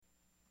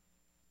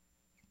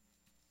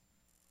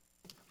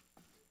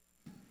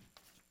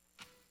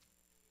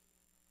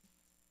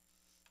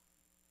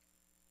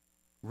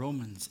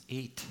Romans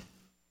 8,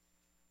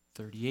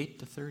 38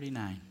 to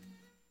 39.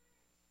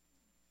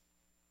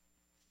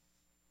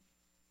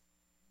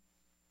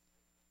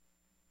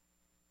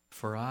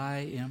 For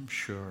I am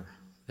sure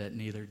that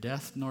neither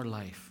death nor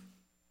life,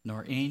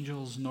 nor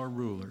angels nor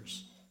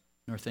rulers,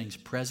 nor things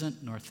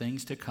present nor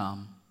things to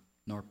come,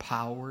 nor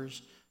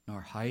powers,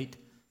 nor height,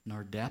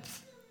 nor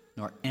depth,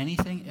 nor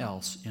anything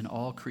else in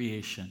all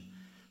creation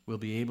will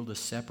be able to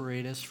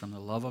separate us from the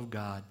love of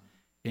God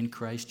in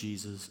Christ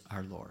Jesus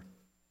our Lord.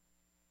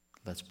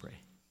 Let's pray.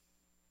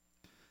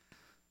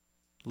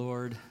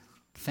 Lord,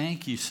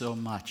 thank you so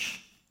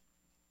much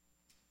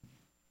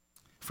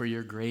for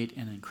your great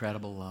and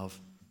incredible love.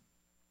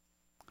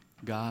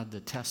 God, the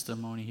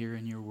testimony here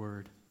in your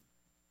word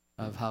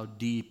of how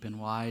deep and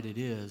wide it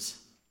is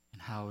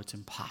and how it's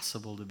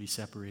impossible to be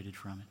separated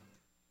from it.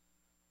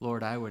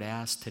 Lord, I would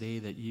ask today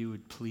that you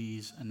would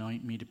please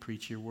anoint me to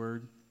preach your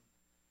word,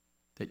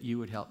 that you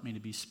would help me to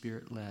be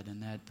Spirit-led,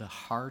 and that the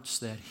hearts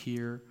that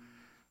hear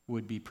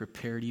would be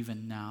prepared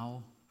even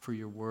now for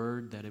your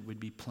word, that it would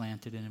be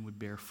planted and it would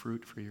bear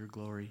fruit for your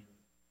glory.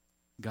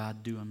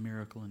 God, do a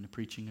miracle in the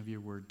preaching of your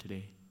word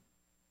today.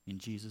 In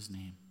Jesus'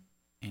 name,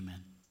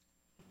 amen.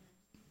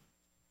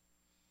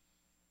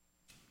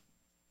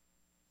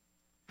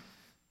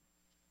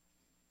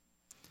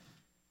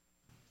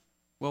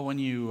 Well, when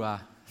you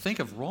think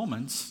of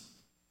Romans,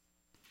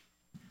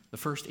 the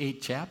first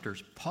 8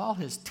 chapters, Paul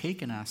has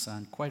taken us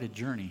on quite a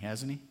journey,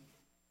 hasn't he?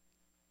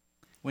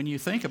 When you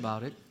think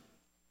about it,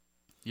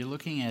 you're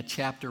looking at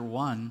chapter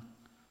 1,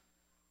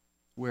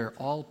 where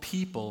all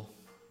people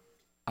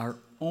are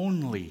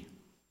only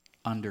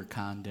under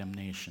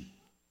condemnation.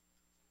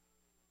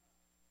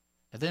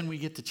 And then we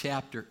get to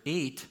chapter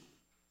 8,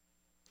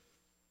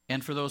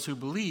 and for those who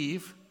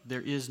believe,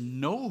 there is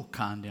no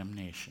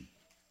condemnation,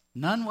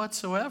 none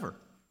whatsoever.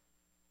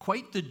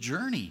 Quite the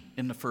journey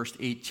in the first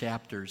 8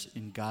 chapters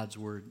in God's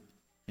Word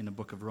in the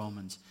book of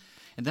Romans.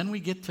 And then we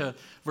get to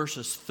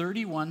verses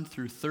 31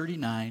 through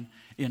 39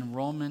 in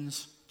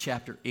Romans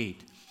chapter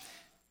 8.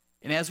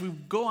 And as we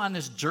go on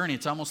this journey,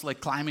 it's almost like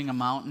climbing a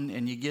mountain,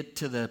 and you get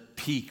to the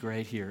peak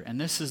right here. And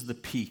this is the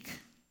peak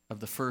of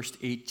the first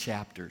 8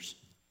 chapters.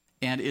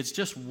 And it's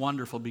just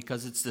wonderful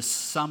because it's the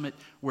summit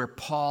where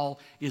Paul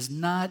is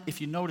not,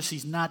 if you notice,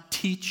 he's not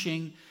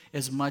teaching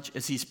as much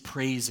as he's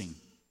praising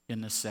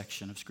in this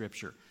section of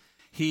Scripture.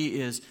 He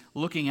is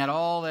looking at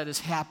all that has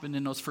happened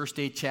in those first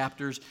 8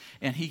 chapters,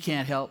 and he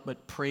can't help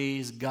but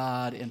praise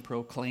God and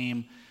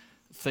proclaim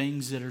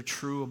things that are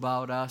true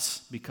about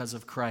us because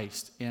of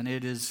Christ. And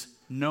it is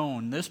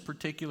known, this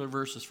particular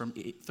verses from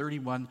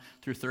 31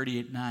 through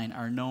 38:9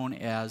 are known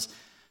as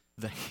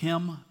the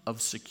hymn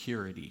of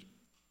security.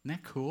 Isn't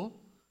that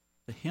cool?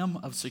 The hymn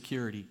of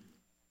security.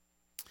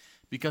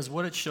 Because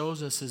what it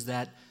shows us is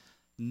that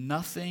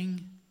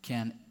nothing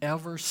can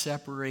ever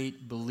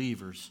separate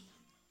believers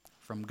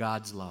from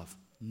God's love.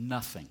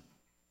 Nothing.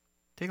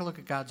 Take a look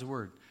at God's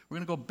word. We're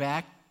going to go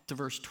back to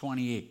verse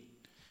 28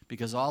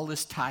 because all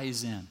this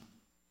ties in.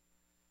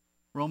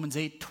 Romans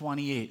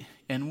 8:28.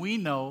 And we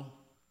know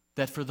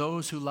that for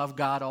those who love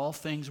God, all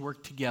things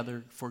work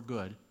together for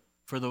good,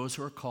 for those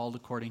who are called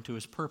according to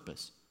his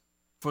purpose.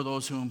 For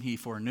those whom he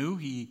foreknew,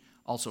 he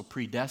also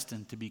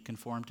predestined to be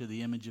conformed to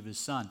the image of his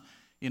Son,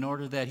 in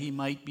order that he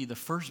might be the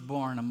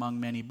firstborn among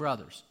many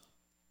brothers.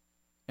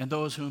 And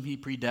those whom he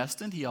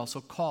predestined, he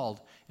also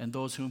called. And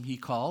those whom he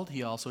called,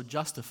 he also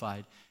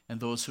justified. And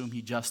those whom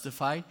he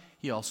justified,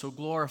 he also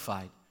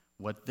glorified.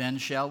 What then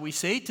shall we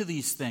say to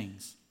these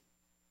things?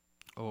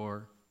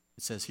 Or,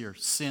 it says here,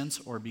 since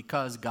or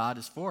because God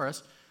is for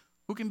us,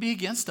 who can be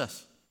against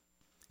us?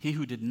 He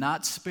who did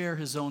not spare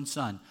his own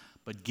Son,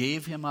 but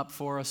gave him up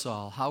for us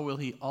all, how will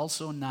he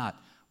also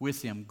not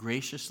with him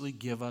graciously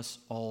give us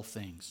all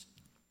things?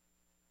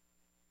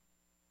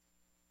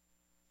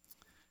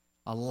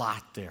 A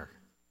lot there.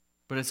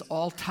 But it's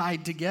all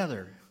tied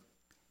together.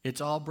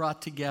 It's all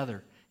brought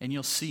together. And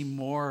you'll see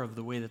more of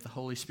the way that the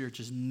Holy Spirit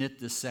just knit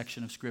this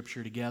section of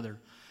Scripture together.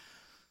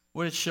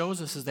 What it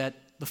shows us is that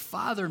the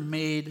Father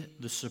made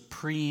the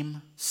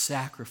supreme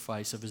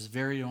sacrifice of his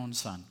very own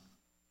Son.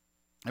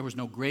 There was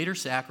no greater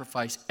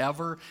sacrifice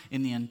ever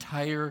in the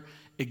entire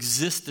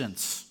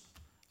existence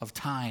of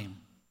time,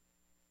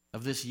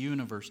 of this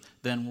universe,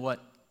 than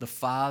what the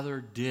Father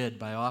did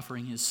by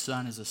offering his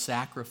Son as a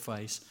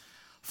sacrifice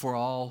for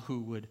all who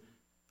would,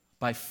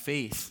 by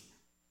faith,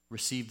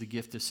 receive the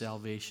gift of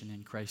salvation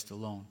in Christ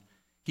alone.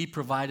 He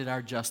provided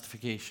our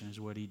justification is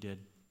what he did.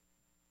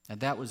 And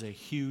that was a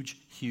huge,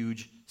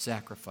 huge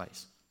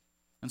sacrifice.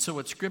 And so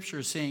what Scripture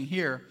is saying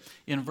here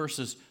in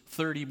verses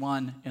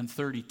 31 and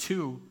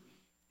 32,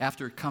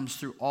 after it comes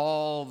through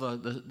all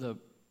the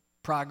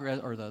progress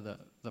or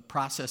the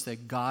process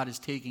that God is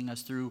taking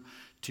us through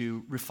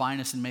to refine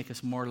us and make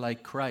us more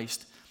like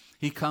Christ,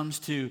 he comes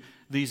to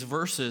these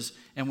verses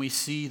and we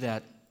see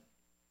that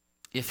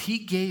if he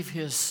gave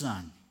his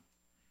Son,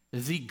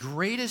 the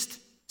greatest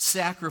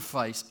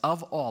sacrifice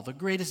of all, the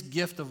greatest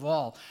gift of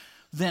all,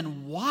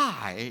 then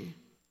why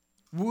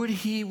would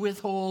he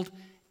withhold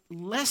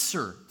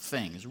lesser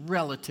things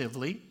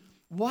relatively?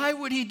 Why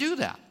would he do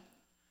that?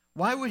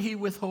 Why would he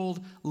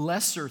withhold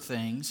lesser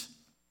things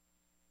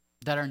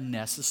that are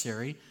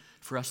necessary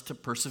for us to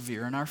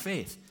persevere in our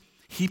faith?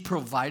 He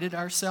provided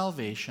our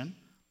salvation,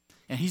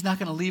 and he's not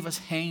going to leave us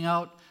hanging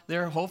out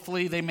there.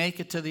 Hopefully they make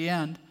it to the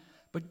end.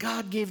 But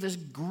God gave this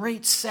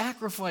great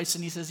sacrifice,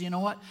 and he says, you know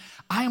what?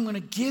 I am going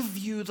to give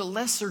you the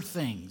lesser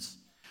things.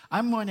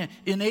 I'm going to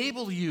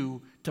enable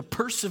you to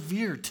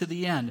persevere to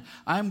the end.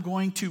 I'm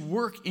going to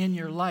work in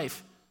your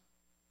life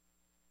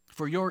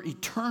for your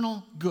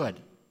eternal good.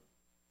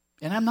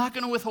 And I'm not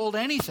going to withhold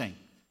anything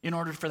in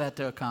order for that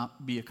to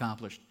be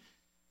accomplished.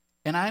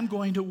 And I'm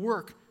going to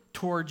work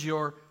towards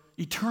your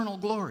eternal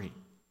glory.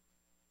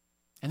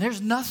 And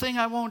there's nothing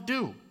I won't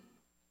do.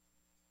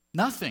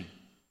 Nothing.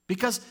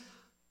 Because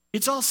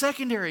it's all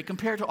secondary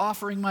compared to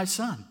offering my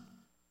son.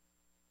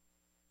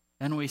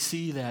 And we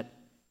see that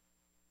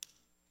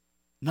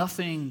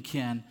nothing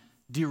can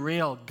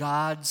derail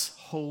God's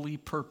holy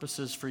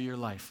purposes for your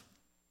life.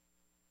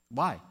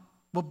 Why?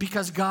 Well,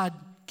 because God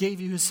gave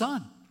you his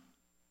son.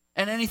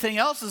 And anything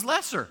else is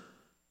lesser.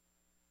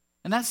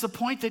 And that's the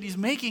point that he's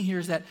making here,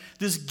 is that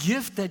this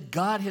gift that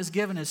God has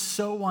given is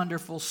so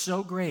wonderful,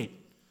 so great,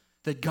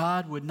 that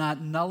God would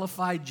not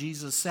nullify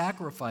Jesus'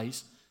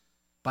 sacrifice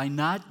by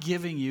not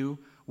giving you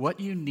what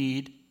you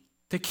need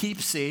to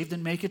keep saved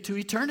and make it to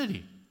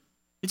eternity.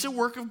 It's a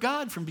work of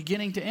God from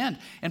beginning to end.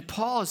 And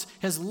Paul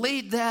has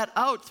laid that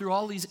out through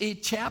all these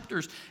 8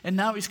 chapters, and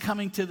now he's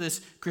coming to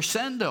this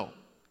crescendo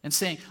and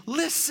saying,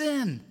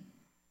 listen,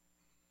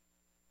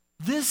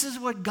 this is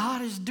what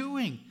God is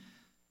doing.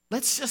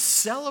 Let's just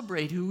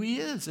celebrate who he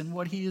is and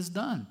what he has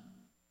done.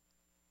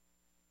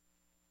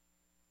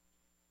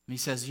 And he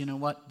says, you know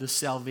what? This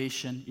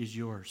salvation is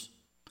yours.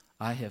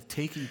 I have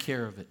taken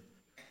care of it.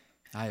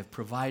 I have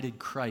provided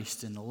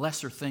Christ, and the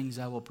lesser things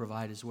I will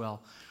provide as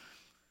well.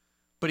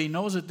 But he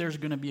knows that there's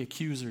going to be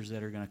accusers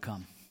that are going to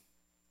come.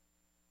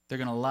 They're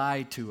going to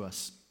lie to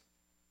us.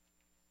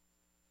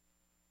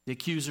 The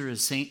accuser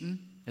is Satan,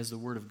 as the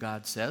Word of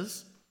God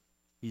says.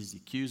 He's the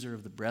accuser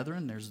of the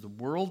brethren. There's the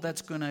world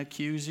that's going to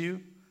accuse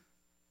you,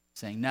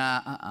 saying,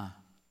 nah,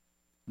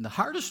 And the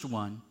hardest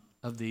one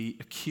of the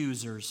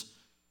accusers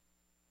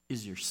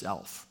is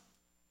yourself.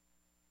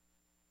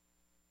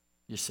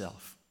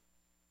 Yourself.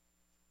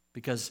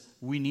 Because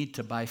we need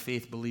to, by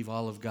faith, believe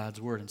all of God's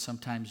word. And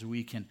sometimes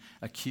we can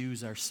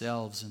accuse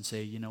ourselves and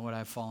say, you know what,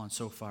 I've fallen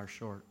so far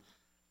short.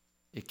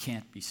 It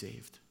can't be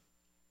saved.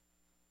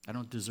 I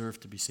don't deserve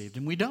to be saved.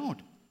 And we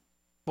don't.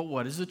 But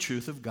what is the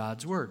truth of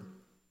God's word?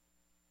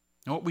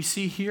 And what we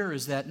see here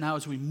is that now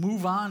as we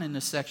move on in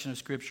this section of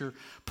Scripture,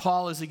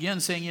 Paul is again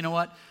saying, you know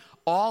what,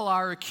 all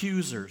our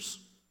accusers,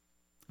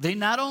 they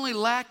not only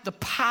lack the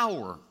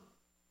power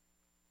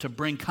to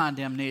bring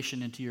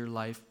condemnation into your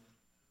life,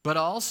 but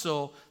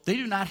also, they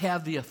do not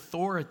have the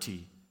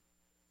authority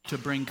to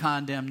bring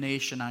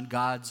condemnation on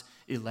God's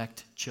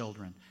elect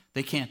children.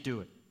 They can't do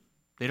it.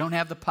 They don't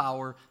have the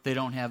power. They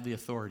don't have the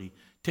authority.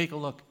 Take a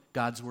look,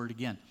 God's word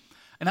again.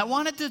 And I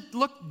wanted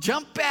to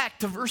jump back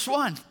to verse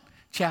 1,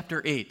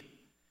 chapter 8.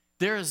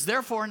 There is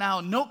therefore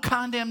now no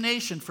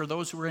condemnation for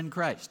those who are in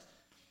Christ.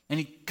 And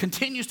he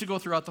continues to go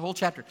throughout the whole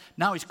chapter.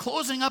 Now he's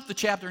closing up the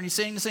chapter and he's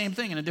saying the same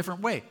thing in a different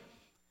way.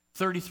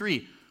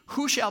 33.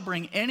 Who shall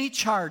bring any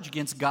charge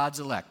against God's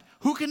elect?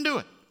 Who can do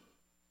it?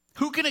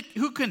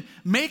 Who can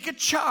make a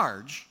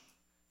charge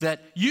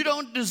that you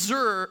don't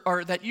deserve,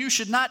 or that you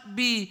should not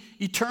be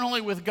eternally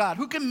with God?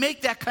 Who can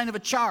make that kind of a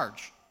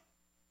charge?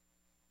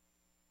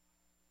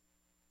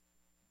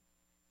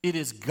 It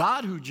is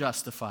God who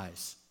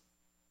justifies.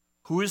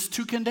 Who is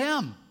to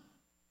condemn?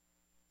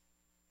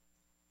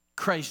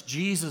 Christ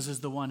Jesus is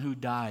the one who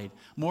died.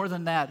 More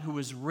than that, who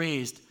was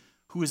raised,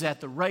 who is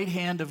at the right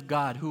hand of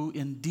God, who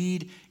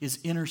indeed is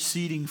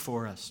interceding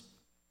for us.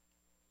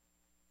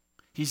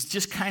 He's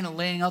just kind of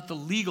laying out the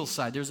legal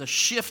side. There's a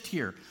shift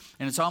here,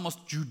 and it's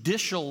almost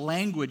judicial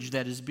language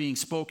that is being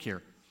spoke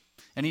here.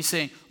 And he's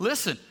saying,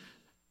 listen,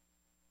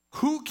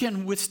 who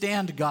can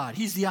withstand God?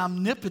 He's the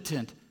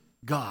omnipotent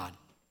God.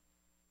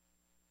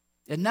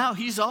 And now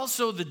he's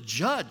also the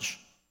judge,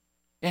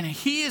 and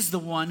he is the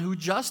one who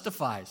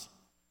justifies.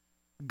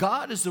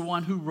 God is the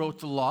one who wrote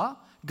the law.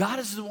 God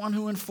is the one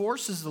who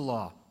enforces the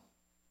law.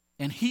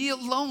 And he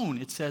alone,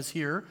 it says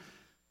here,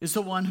 is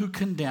the one who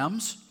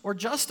condemns or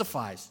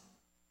justifies.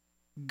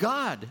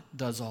 God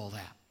does all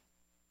that.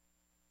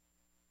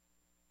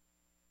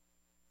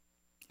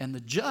 And the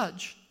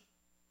judge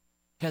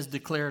has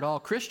declared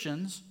all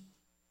Christians,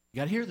 you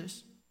got to hear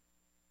this,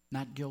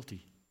 not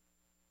guilty.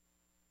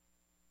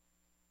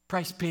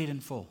 Price paid in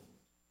full.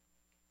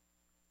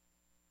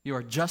 You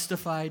are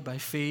justified by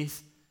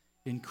faith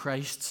in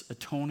Christ's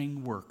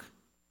atoning work.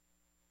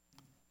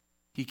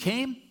 He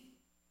came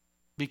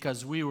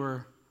because we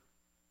were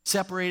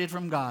separated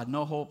from God,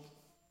 no hope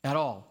at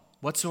all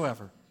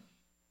whatsoever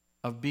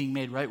of being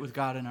made right with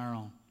God in our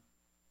own.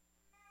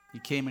 He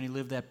came and he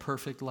lived that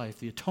perfect life.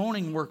 The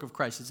atoning work of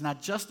Christ, it's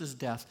not just his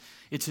death,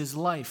 it's his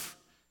life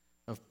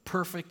of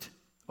perfect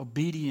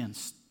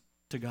obedience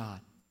to God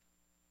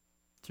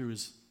through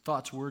his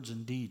thoughts, words,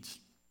 and deeds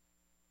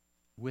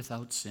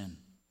without sin.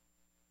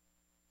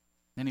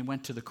 And he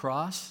went to the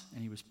cross,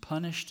 and he was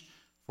punished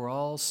for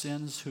all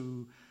sins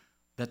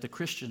that the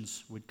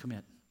Christians would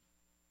commit.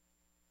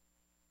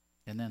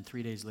 And then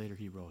 3 days later,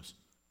 he rose.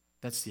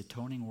 That's the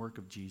atoning work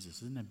of Jesus.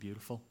 Isn't that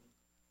beautiful?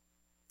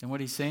 And what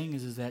he's saying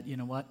is that, you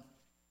know what?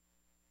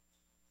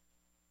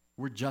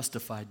 We're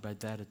justified by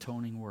that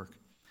atoning work.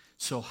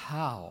 So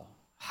how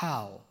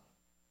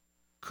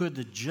could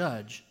the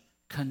judge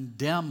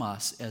condemn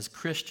us as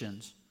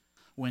Christians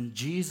when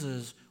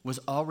Jesus was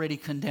already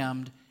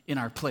condemned in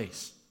our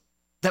place?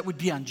 That would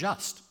be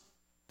unjust.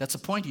 That's the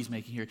point he's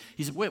making here.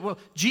 He said, well,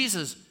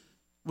 Jesus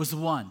was the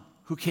one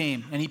who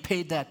came and he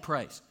paid that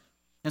price.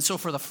 And so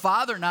for the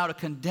Father now to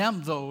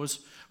condemn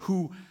those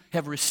who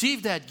have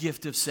received that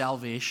gift of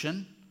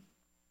salvation,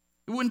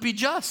 it wouldn't be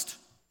just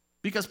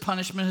because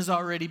punishment has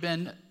already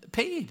been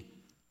paid.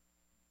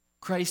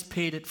 Christ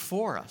paid it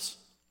for us.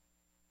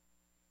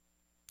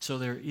 So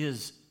there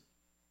is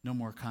no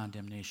more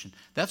condemnation.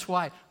 That's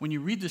why when you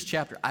read this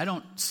chapter, I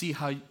don't see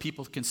how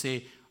people can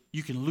say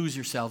you can lose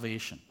your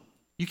salvation.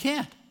 You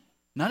can't.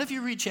 Not if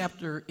you read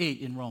chapter 8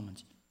 in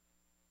Romans.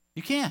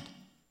 You can't.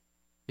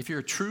 If you're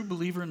a true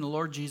believer in the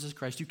Lord Jesus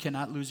Christ, you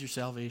cannot lose your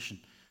salvation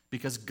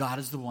because God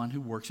is the one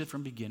who works it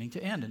from beginning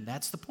to end, and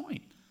that's the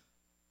point.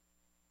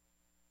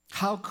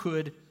 How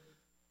could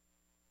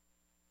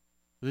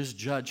this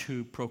judge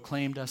who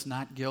proclaimed us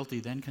not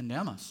guilty then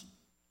condemn us?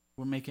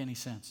 Wouldn't make any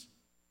sense.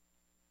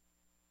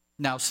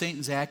 Now,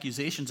 Satan's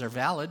accusations are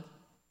valid.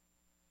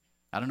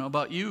 I don't know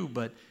about you,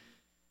 but,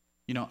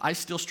 I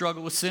still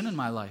struggle with sin in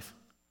my life.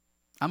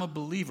 I'm a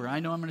believer. I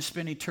know I'm going to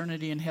spend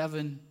eternity in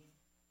heaven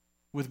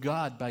with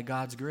God by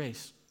God's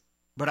grace.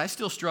 But I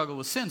still struggle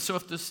with sin. So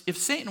if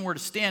Satan were to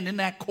stand in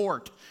that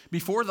court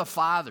before the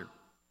Father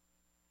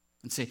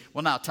and say,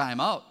 well, now time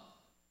out,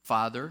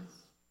 Father,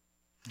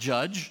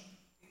 Judge,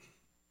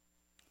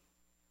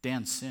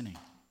 Dan's sinning.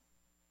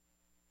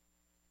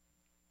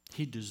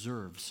 He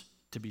deserves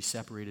to be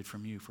separated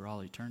from you for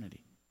all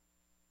eternity.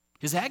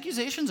 His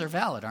accusations are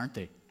valid, aren't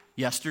they?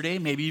 Yesterday,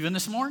 maybe even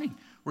this morning,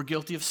 we're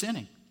guilty of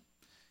sinning.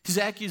 His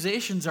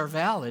accusations are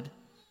valid,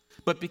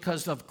 but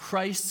because of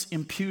Christ's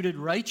imputed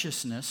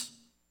righteousness,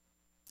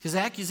 his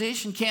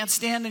accusation can't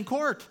stand in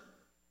court.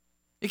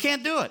 He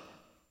can't do it.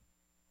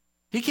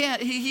 He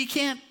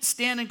can't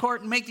stand in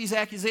court and make these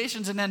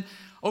accusations and then,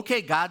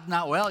 okay, God,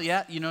 not well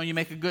yet. You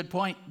make a good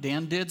point.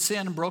 Dan did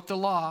sin and broke the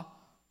law.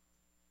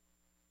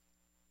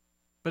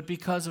 But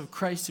because of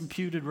Christ's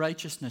imputed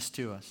righteousness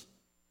to us,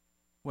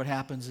 what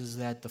happens is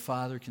that the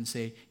Father can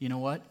say, you know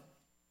what?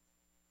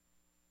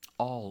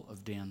 All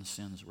of Dan's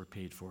sins were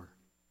paid for.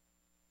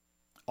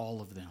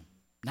 All of them.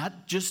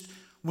 Not just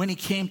when he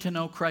came to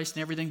know Christ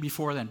and everything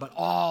before then, but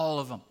all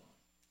of them.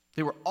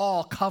 They were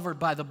all covered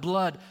by the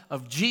blood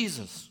of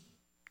Jesus.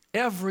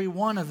 Every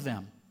one of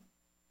them.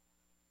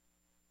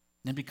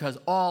 And because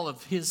all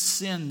of his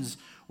sins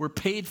were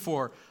paid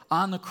for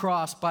on the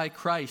cross by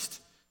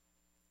Christ,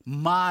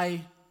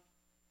 my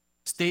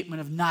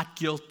statement of not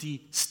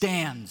guilty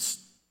stands.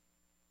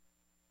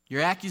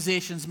 Your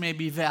accusations may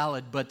be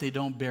valid, but they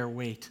don't bear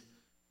weight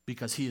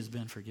because he has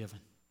been forgiven.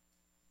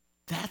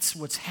 That's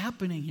what's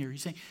happening here.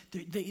 He's saying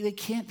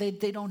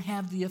they don't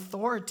have the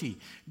authority.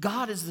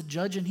 God is the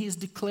judge, and he has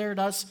declared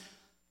us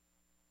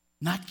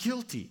not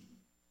guilty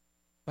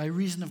by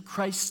reason of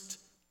Christ's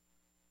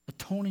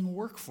atoning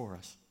work for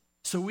us.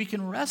 So we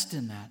can rest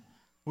in that.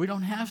 We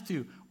don't have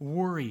to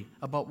worry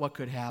about what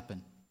could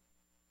happen.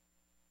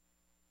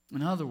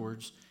 In other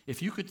words,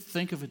 if you could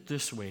think of it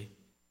this way,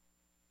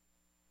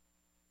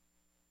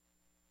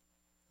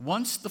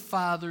 once the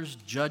Father's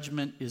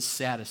judgment is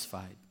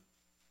satisfied,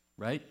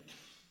 right?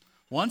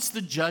 Once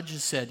the judge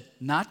has said,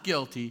 not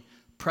guilty,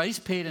 price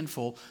paid in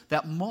full,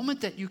 that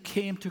moment that you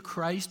came to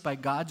Christ by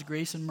God's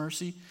grace and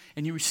mercy,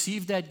 and you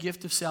received that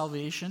gift of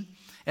salvation,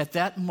 at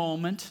that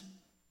moment,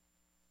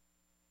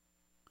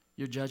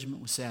 your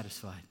judgment was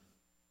satisfied.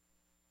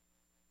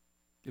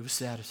 It was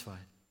satisfied.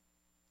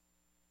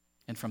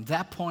 And from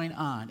that point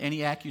on,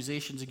 any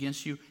accusations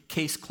against you,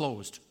 case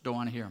closed. Don't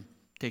want to hear them.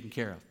 Taken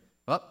care of.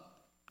 Oh,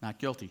 not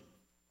guilty.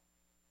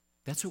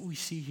 That's what we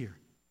see here.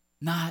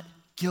 Not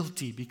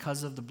guilty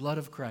because of the blood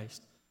of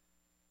Christ.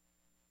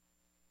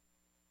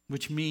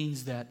 Which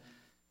means that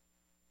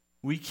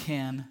we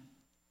can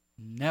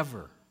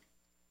never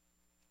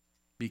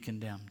be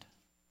condemned.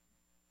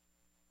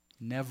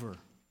 Never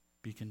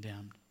be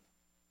condemned.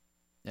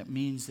 That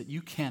means that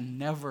you can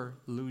never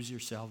lose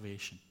your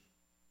salvation.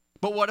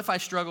 But what if I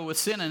struggle with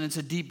sin and it's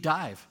a deep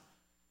dive?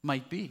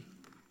 Might be.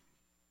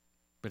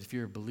 But if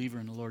you're a believer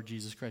in the Lord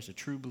Jesus Christ, a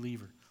true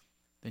believer,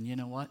 then you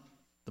know what?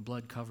 The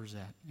blood covers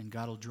that, and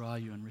God will draw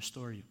you and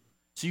restore you.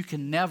 So you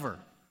can never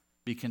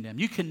be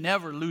condemned. You can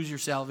never lose your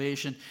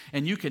salvation,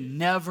 and you can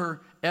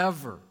never,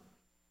 ever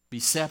be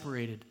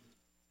separated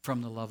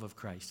from the love of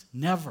Christ.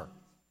 Never.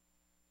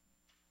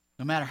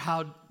 No matter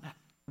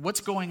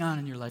what's going on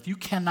in your life, you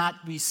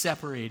cannot be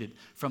separated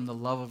from the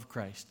love of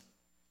Christ.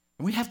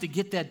 And we have to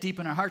get that deep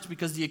in our hearts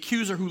because the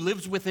accuser who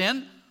lives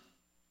within,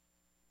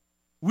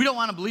 we don't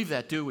want to believe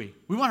that, do we?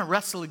 We want to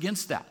wrestle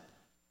against that.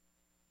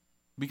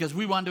 Because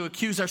we want to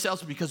accuse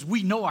ourselves because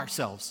we know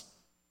ourselves.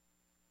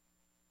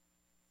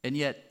 And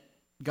yet,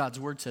 God's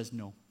word says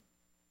no.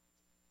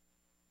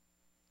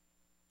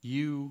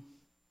 You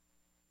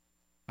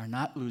are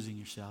not losing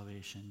your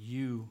salvation.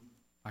 You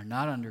are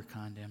not under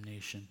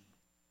condemnation.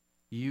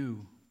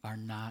 You are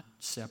not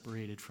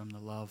separated from the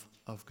love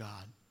of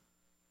God.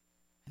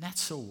 And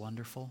that's so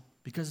wonderful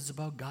because it's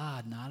about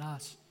God, not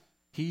us.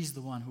 He's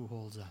the one who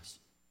holds us.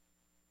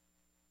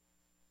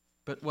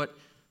 But what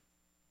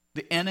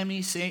the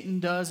enemy,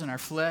 Satan, does in our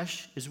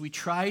flesh is we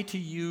try to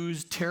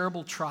use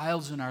terrible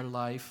trials in our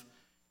life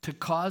to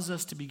cause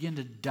us to begin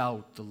to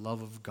doubt the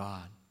love of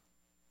God.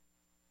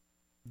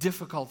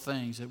 Difficult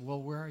things that,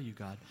 well, where are you,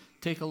 God?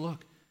 Take a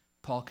look.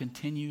 Paul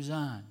continues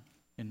on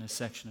in this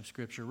section of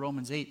Scripture.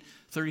 Romans 8,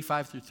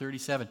 35 through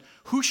 37.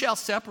 Who shall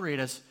separate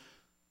us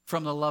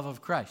from the love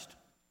of Christ?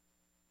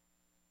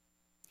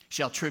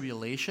 Shall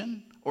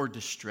tribulation or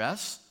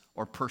distress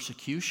or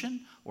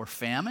persecution or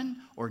famine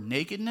or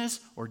nakedness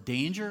or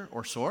danger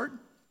or sword?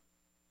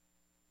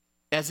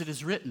 As it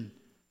is written,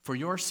 for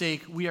your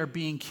sake we are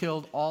being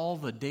killed all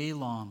the day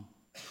long.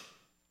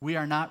 We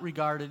are not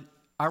regarded,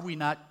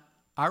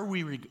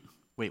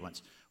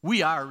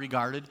 we are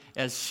regarded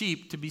as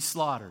sheep to be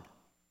slaughtered.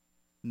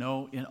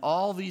 No, in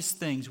all these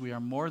things we are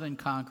more than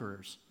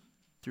conquerors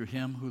through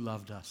him who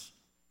loved us.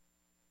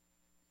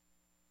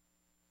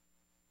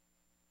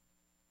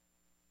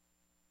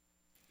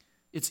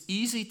 It's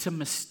easy to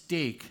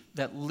mistake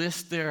that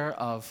list there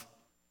of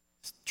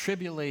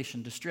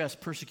tribulation, distress,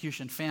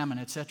 persecution, famine,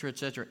 etc.,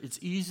 etc. It's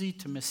easy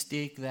to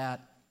mistake that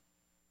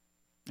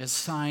as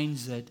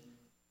signs that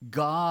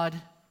God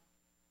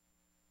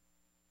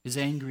is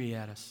angry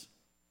at us.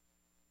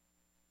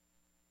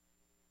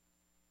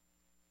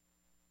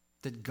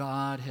 That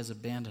God has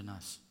abandoned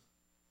us.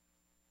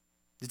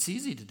 It's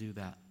easy to do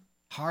that.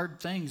 Hard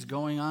things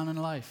going on in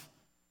life.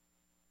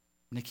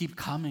 And they keep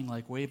coming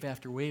like wave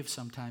after wave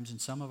sometimes in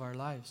some of our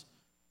lives.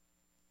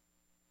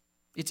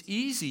 It's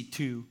easy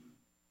to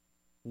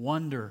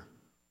wonder,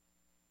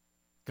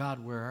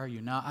 God, where are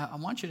you? Now, I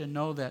want you to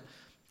know that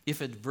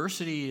if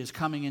adversity is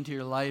coming into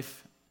your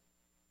life,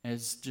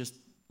 it's just,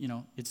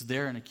 it's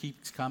there and it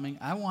keeps coming,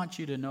 I want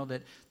you to know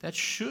that that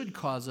should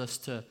cause us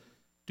to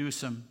do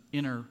some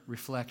inner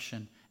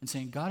reflection and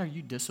saying, God, are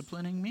you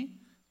disciplining me?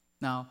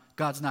 Now,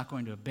 God's not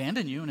going to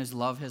abandon you and his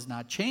love has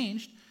not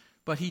changed,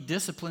 but he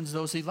disciplines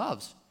those he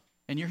loves,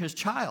 and you're his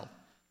child.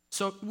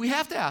 So we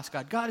have to ask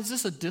God, is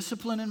this a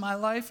discipline in my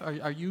life?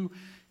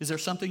 Is there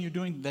something you're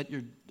doing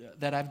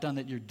that I've done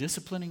that you're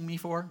disciplining me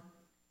for?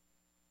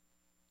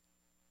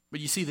 But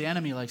you see, the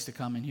enemy likes to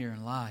come in here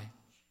and lie.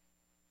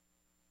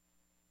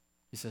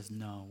 He says,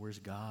 no, where's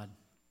God?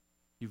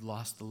 You've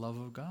lost the love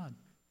of God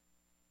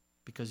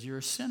because you're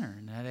a sinner,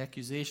 and that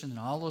accusation and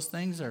all those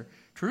things are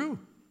true.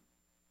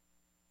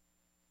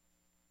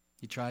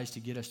 He tries to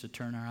get us to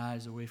turn our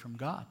eyes away from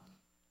God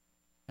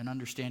and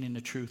understanding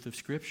the truth of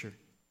Scripture.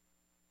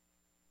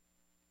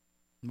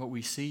 And what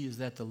we see is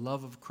that the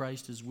love of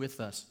Christ is with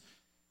us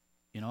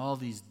in all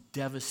these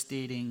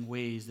devastating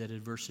ways that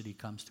adversity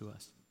comes to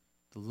us.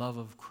 The love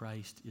of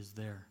Christ is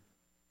there.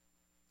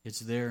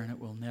 It's there and it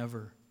will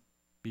never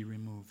be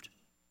removed.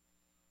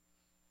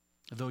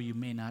 Though you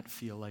may not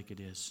feel like it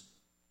is.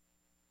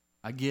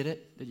 I get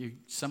it that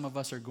some of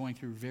us are going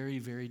through very,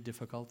 very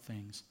difficult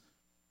things.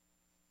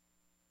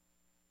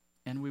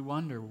 And we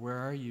wonder, where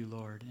are you,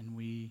 Lord? And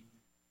we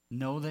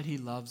know that he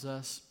loves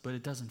us, but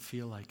it doesn't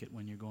feel like it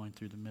when you're going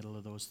through the middle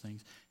of those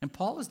things. And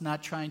Paul is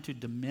not trying to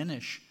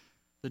diminish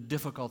the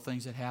difficult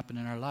things that happen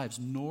in our lives,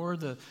 nor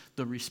the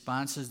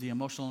responses, the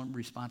emotional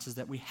responses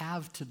that we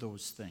have to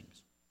those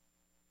things.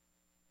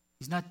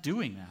 He's not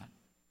doing that.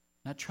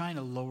 Not trying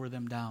to lower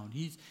them down.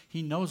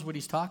 He knows what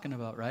he's talking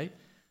about, right?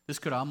 This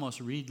could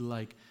almost read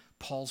like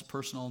Paul's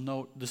personal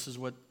note. This is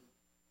what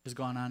has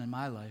gone on in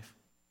my life.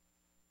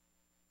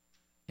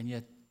 And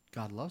yet,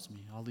 God loves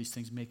me. All these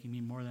things making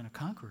me more than a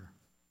conqueror.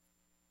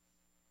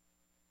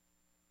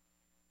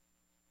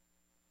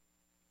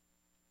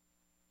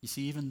 You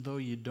see, even though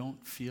you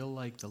don't feel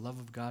like the love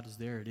of God is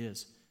there, it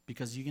is.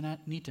 Because you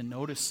need to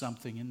notice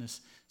something in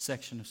this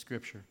section of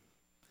Scripture.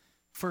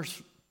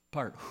 First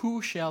part,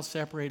 who shall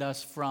separate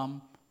us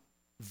from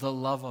the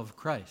love of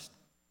Christ?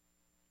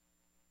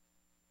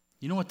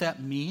 You know what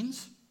that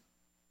means?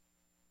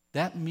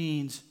 That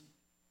means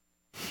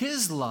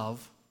his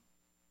love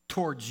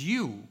towards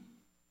you,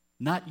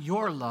 not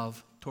your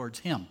love towards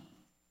him.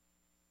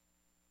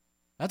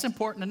 That's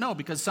important to know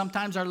because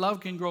sometimes our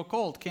love can grow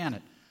cold, can't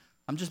it?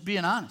 I'm just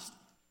being honest.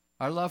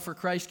 Our love for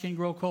Christ can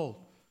grow cold.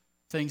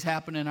 Things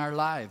happen in our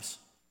lives.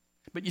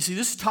 But you see,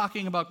 this is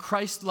talking about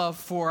Christ's love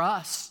for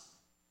us.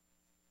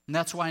 And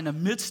that's why in the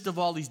midst of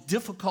all these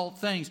difficult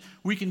things,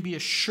 we can be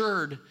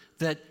assured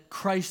that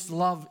Christ's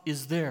love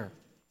is there.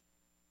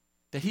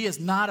 That he has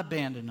not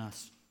abandoned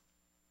us.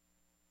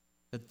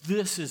 That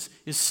this is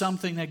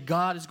something that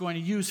God is going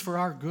to use for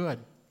our good,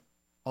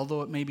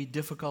 although it may be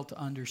difficult to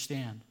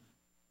understand.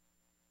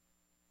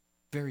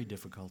 Very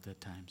difficult at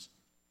times.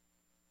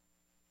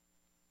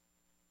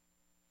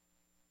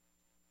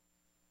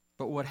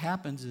 But what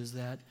happens is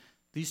that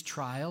these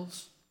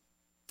trials,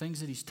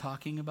 things that he's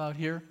talking about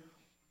here,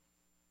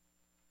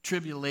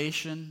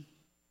 tribulation,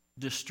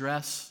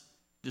 distress.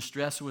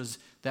 Distress was,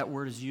 that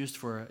word is used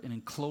for an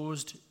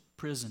enclosed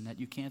prison that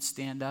you can't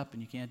stand up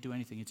and you can't do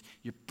anything.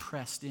 You're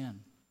pressed in.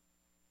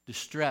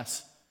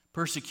 Distress.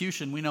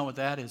 Persecution, we know what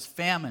that is.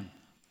 Famine.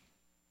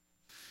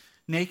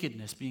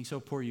 Nakedness, being so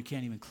poor you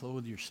can't even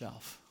clothe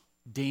yourself.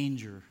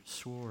 Danger,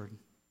 sword.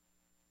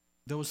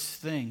 Those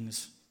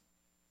things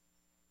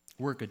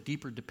work a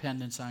deeper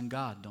dependence on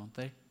God, don't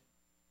they?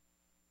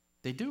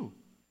 They do.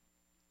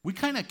 We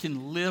kind of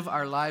can live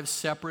our lives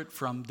separate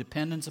from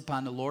dependence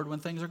upon the Lord when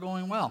things are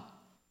going well.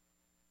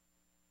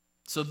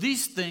 So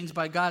these things,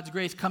 by God's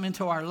grace, come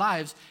into our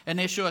lives, and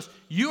they show us,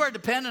 you are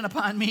dependent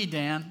upon me,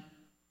 Dan.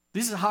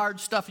 This is hard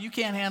stuff. You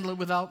can't handle it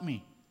without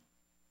me.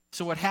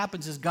 So what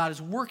happens is God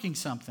is working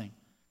something.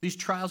 These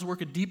trials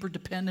work a deeper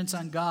dependence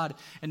on God,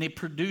 and they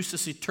produce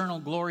this eternal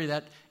glory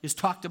that is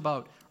talked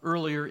about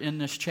earlier in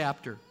this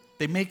chapter.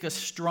 They make us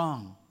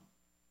strong.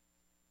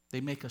 They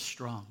make us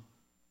strong.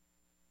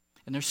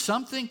 And there's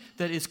something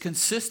that is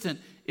consistent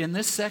in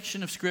this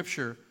section of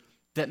Scripture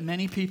that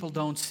many people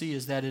don't see,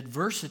 is that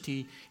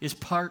adversity is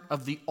part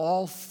of the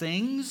all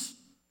things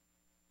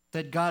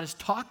that God has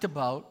talked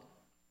about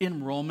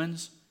in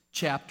Romans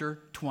chapter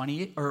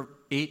 28, or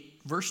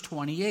 8, verse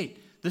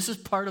 28. This is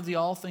part of the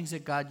all things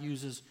that God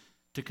uses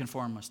to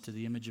conform us to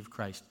the image of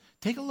Christ.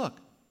 Take a look.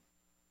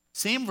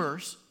 Same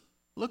verse.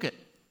 Look at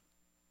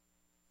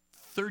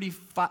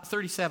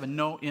 37.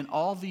 No, in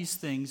all these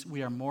things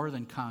we are more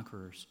than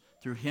conquerors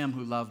through him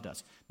who loved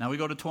us. Now we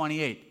go to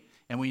 28.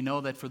 And we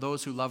know that for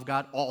those who love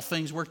God, all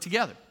things work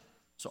together.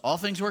 So all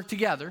things work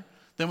together.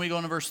 Then we go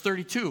into verse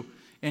 32.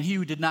 And he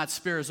who did not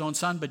spare his own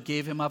son, but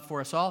gave him up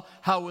for us all,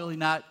 how will he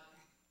not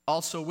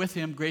also with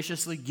him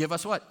graciously give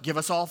us what? Give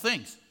us all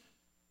things.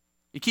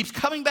 It keeps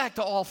coming back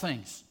to all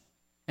things.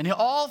 And the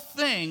all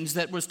things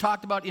that was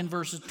talked about in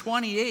verses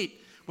 28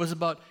 was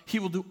about he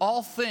will do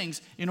all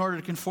things in order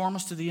to conform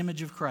us to the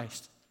image of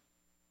Christ.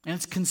 And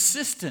it's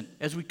consistent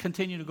as we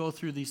continue to go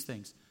through these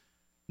things.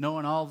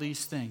 Knowing all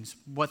these things.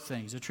 What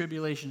things? The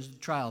tribulations, the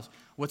trials.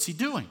 What's he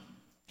doing?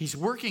 He's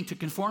working to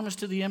conform us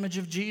to the image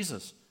of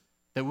Jesus.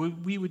 That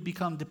we would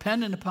become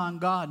dependent upon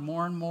God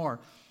more and more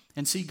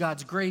and see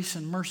God's grace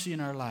and mercy in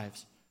our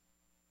lives.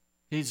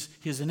 His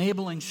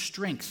enabling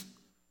strength.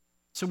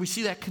 So we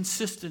see that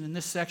consistent in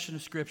this section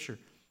of Scripture.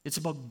 It's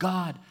about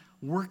God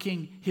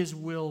working his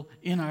will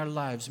in our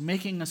lives,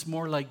 making us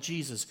more like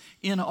Jesus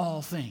in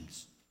all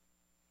things.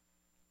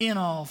 In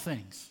all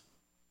things.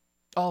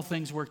 All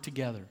things work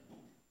together.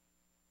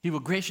 He will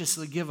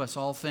graciously give us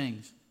all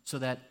things so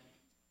that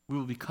we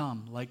will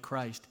become like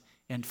Christ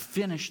and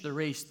finish the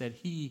race that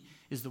he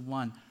is the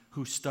one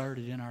who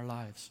started in our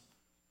lives.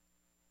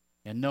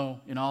 And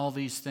know in all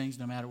these things,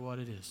 no matter what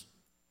it is,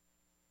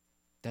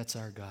 that's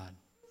our God.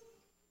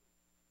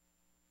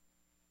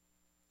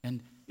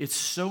 And it's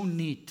so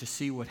neat to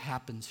see what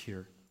happens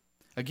here.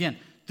 Again,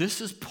 this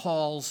is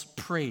Paul's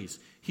praise.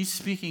 He's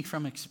speaking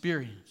from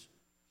experience.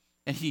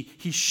 And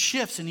he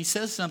shifts and he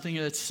says something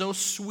that's so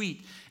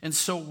sweet and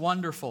so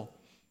wonderful,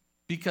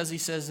 because he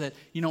says that,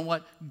 you know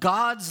what?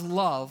 God's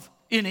love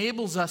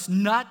enables us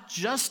not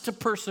just to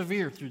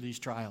persevere through these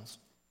trials.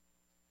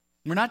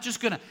 We're not just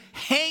going to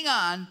hang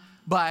on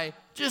by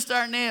just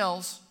our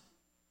nails.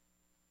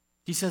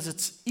 He says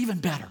it's even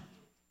better.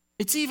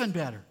 It's even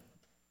better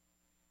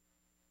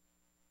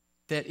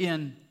that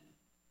in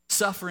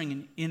suffering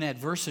and in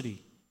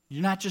adversity,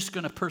 you're not just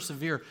going to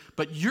persevere,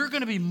 but you're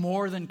going to be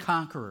more than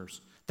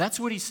conquerors. That's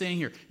what he's saying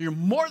here. You're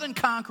more than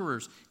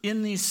conquerors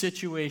in these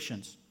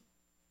situations.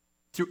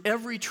 Through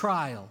every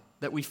trial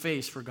that we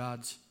face for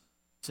God's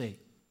sake.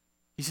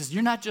 He says,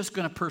 you're not just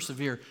going to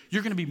persevere.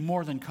 You're going to be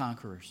more than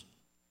conquerors.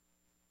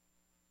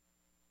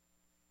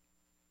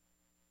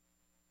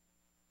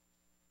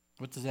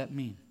 What does that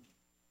mean?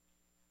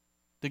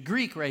 The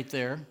Greek right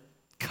there,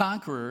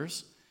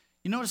 conquerors,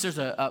 you notice there's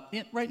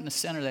right in the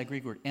center of that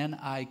Greek word,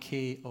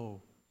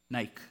 N-I-K-O,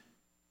 Nike.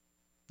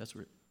 That's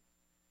where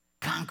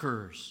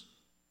conquerors.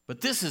 But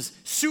this is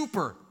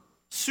super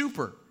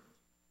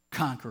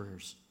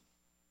conquerors.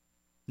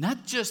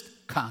 Not just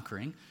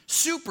conquering,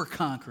 super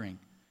conquering.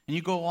 And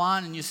you go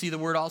on and you see the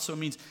word also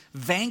means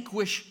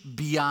vanquish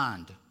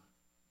beyond.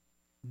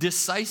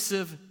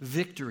 Decisive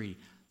victory.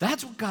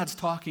 That's what God's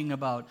talking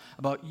about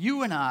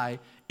you and I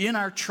in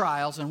our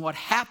trials and what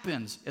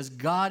happens as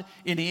God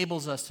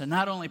enables us to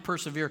not only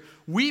persevere,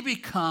 we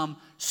become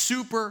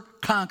super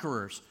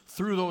conquerors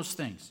through those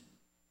things,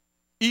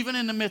 even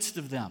in the midst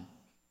of them.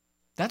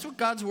 That's what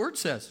God's word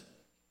says.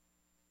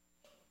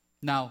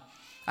 Now,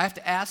 I have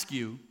to ask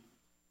you,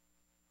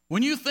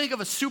 when you think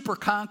of a super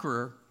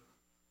conqueror,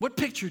 what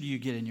picture do you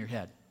get in your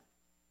head?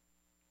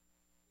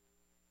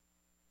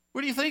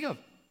 What do you think of?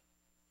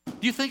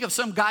 Do you think of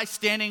some guy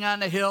standing on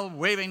the hill,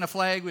 waving the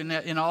flag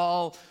in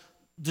all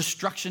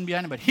destruction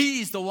behind him? But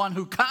he's the one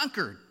who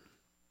conquered.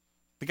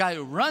 The guy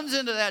who runs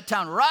into that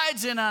town,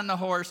 rides in on the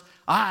horse.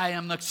 I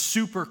am the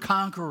super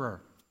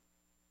conqueror.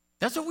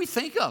 That's what we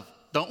think of,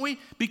 don't we?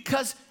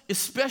 Because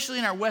especially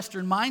in our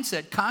Western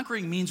mindset,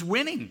 conquering means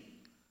winning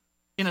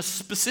in a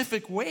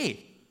specific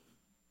way.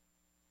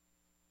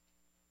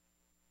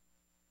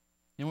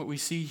 And what we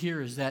see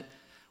here is that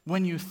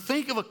when you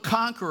think of a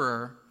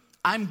conqueror,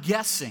 I'm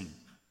guessing,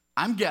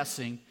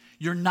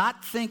 you're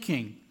not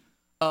thinking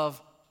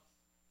of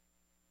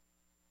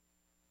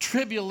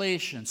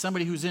tribulation,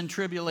 somebody who's in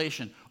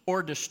tribulation,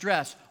 or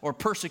distress, or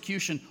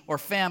persecution, or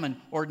famine,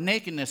 or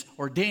nakedness,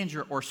 or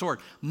danger, or sword.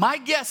 My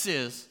guess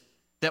is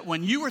that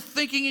when you were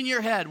thinking in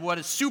your head what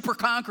a super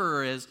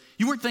conqueror is,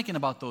 you weren't thinking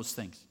about those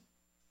things.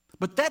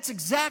 But that's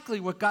exactly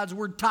what God's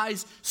word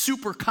ties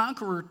super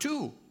conqueror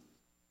to.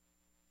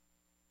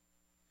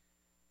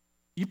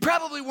 You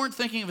probably weren't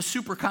thinking of a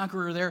super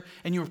conqueror there,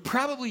 and you were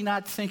probably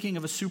not thinking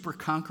of a super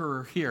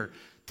conqueror here.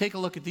 Take a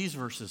look at these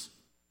verses.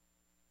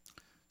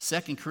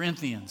 2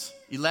 Corinthians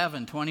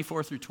 11,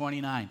 24 through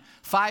 29.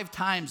 5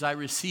 times I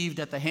received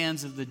at the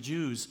hands of the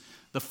Jews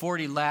the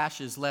 40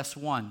 lashes less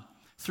one.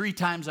 3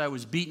 times I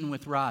was beaten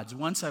with rods.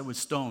 Once I was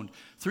stoned.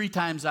 3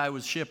 times I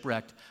was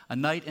shipwrecked. A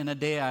night and a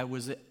day I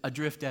was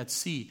adrift at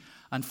sea.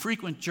 On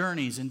frequent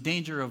journeys, in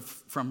danger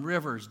from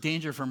rivers,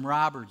 danger from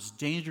robbers,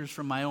 dangers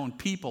from my own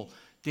people,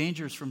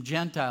 dangers from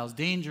Gentiles,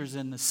 dangers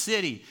in the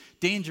city,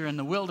 danger in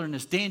the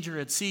wilderness, danger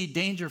at sea,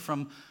 danger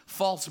from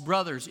false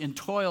brothers, in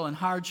toil and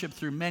hardship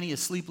through many a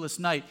sleepless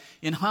night,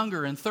 in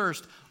hunger and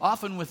thirst,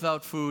 often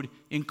without food,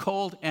 in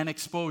cold and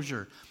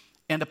exposure.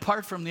 And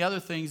apart from the other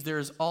things, there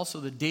is also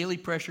the daily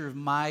pressure of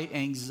my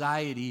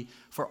anxiety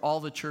for all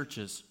the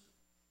churches.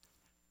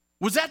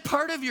 Was that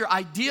part of your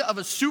idea of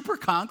a super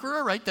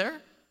conqueror right there?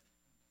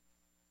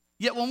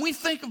 Yet when we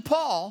think of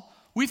Paul,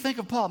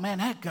 man,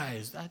 that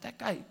guy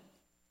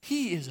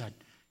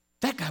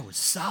was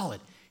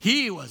solid.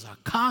 He was a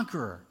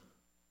conqueror.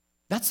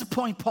 That's the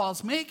point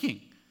Paul's making.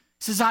 He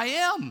says, I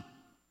am.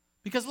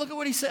 Because look at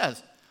what he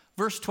says.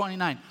 Verse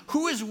 29.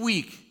 Who is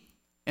weak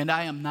and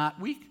I am not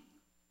weak?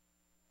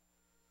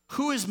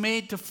 Who is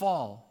made to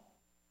fall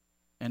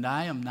and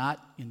I am not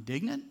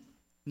indignant?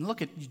 And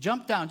look at, you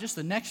jump down just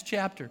the next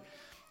chapter,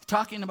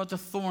 talking about the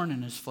thorn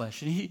in his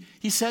flesh. And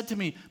he said to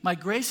me, my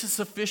grace is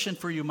sufficient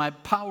for you. My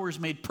power is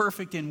made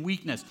perfect in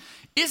weakness.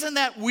 Isn't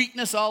that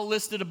weakness all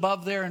listed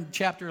above there in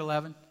chapter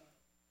 11?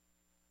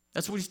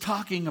 That's what he's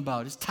talking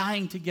about. He's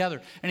tying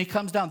together. And he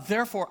comes down,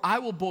 therefore I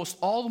will boast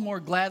all the more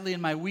gladly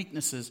in my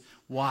weaknesses.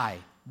 Why?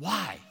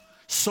 Why?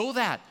 So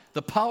that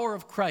the power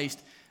of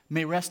Christ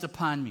may rest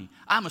upon me.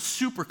 I'm a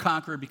super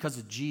conqueror because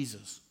of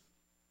Jesus.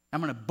 I'm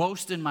going to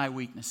boast in my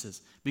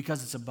weaknesses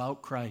because it's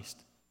about Christ.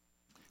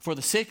 For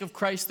the sake of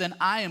Christ, then,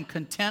 I am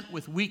content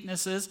with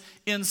weaknesses,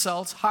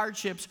 insults,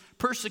 hardships,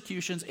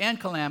 persecutions, and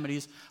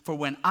calamities. For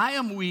when I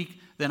am weak,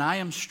 then I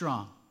am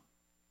strong.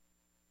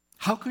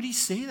 How could he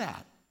say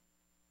that?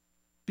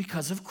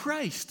 Because of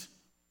Christ.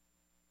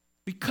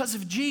 Because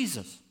of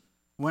Jesus.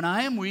 When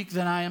I am weak,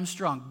 then I am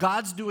strong.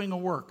 God's doing a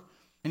work.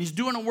 And he's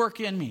doing a work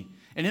in me.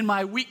 And in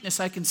my weakness,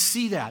 I can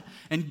see that.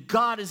 And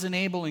God is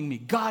enabling me.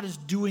 God is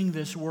doing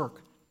this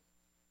work.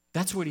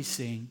 That's what he's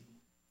saying.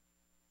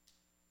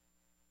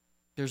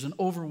 There's an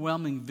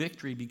overwhelming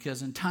victory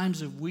because in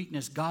times of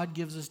weakness, God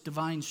gives us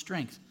divine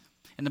strength.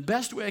 And the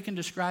best way I can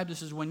describe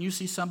this is when you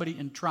see somebody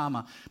in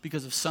trauma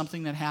because of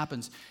something that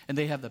happens and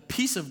they have the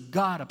peace of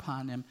God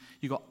upon them,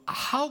 you go,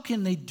 how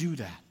can they do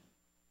that?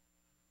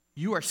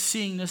 You are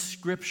seeing this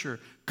scripture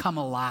come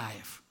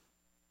alive.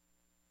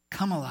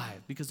 Come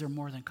alive because they're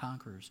more than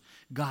conquerors.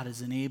 God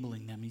is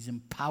enabling them. He's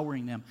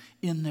empowering them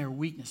in their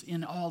weakness,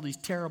 in all these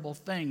terrible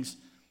things,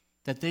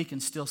 that they can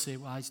still say,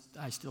 well,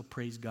 I still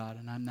praise God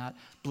and I'm not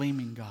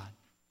blaming God.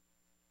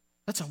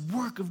 That's a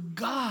work of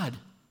God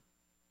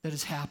that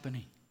is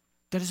happening,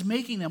 that is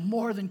making them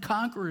more than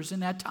conquerors in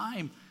that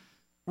time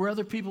where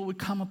other people would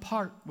come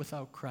apart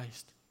without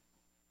Christ.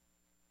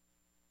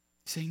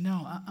 Saying,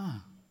 no,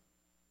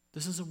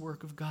 this is a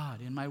work of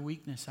God. In my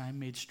weakness, I am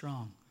made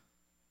strong.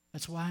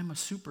 That's why I'm a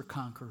super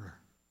conqueror,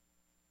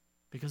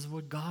 because of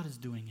what God is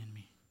doing in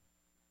me.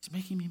 He's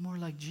making me more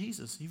like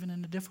Jesus, even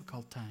in the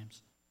difficult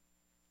times.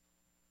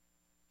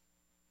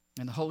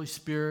 And the Holy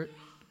Spirit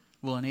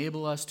will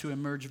enable us to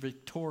emerge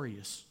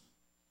victorious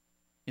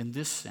in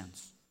this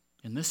sense.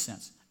 In this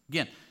sense.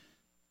 Again,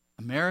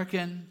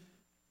 American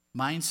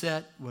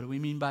mindset, what do we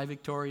mean by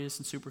victorious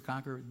and super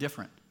conqueror?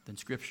 Different than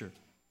Scripture.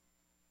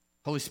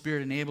 Holy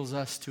Spirit enables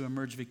us to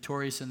emerge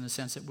victorious in the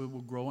sense that we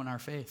will grow in our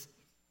faith.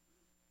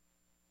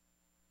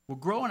 We'll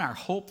grow in our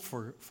hope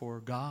for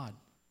God,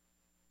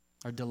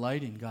 our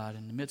delight in God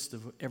in the midst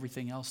of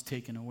everything else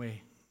taken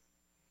away.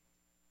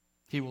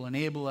 He will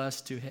enable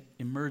us to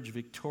emerge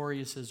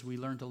victorious as we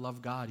learn to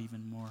love God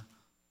even more.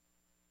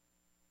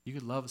 You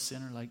could love a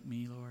sinner like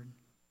me, Lord.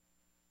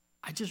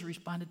 I just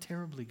responded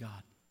terribly,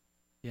 God.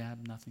 Yeah,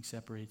 nothing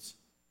separates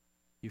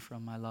you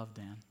from my love,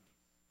 Dan.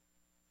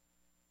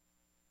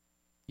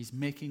 He's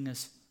making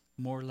us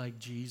more like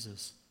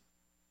Jesus.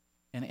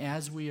 And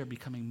as we are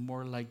becoming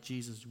more like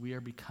Jesus, we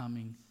are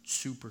becoming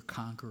super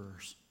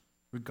conquerors,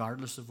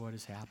 regardless of what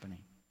is happening.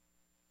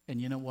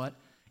 And you know what?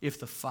 If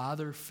the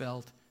Father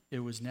felt it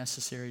was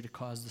necessary to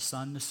cause the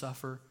Son to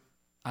suffer,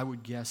 I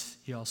would guess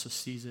he also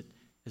sees it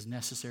as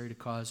necessary to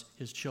cause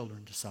his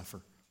children to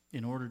suffer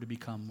in order to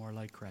become more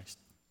like Christ.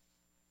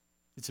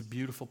 It's a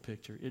beautiful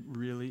picture. It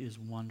really is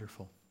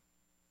wonderful.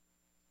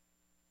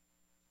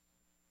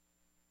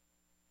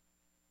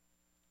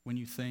 when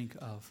you think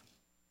of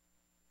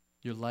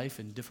your life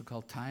in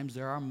difficult times,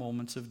 there are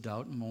moments of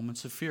doubt and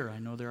moments of fear. I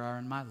know there are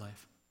in my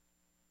life.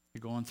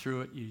 You're going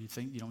through it, you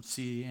think you don't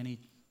see any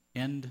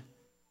end,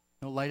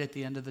 no light at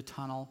the end of the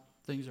tunnel.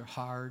 Things are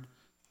hard.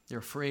 You're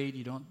afraid.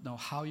 You don't know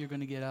how you're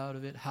going to get out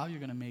of it, how you're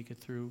going to make it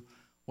through,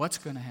 what's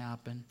going to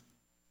happen.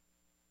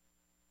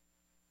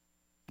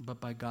 But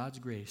by God's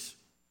grace,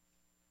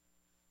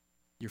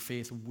 your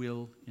faith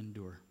will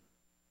endure.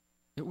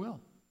 It will.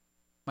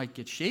 Might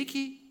get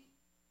shaky,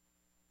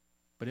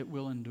 but it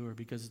will endure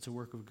because it's a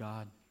work of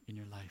God in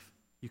your life.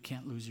 You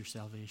can't lose your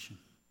salvation.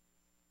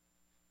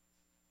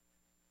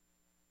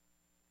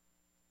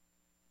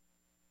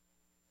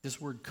 This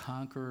word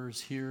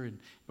conquerors here, in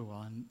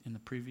the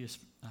previous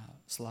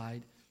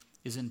slide,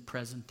 is in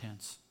present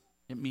tense.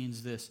 It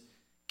means this: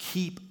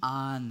 keep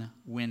on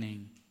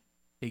winning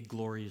a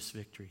glorious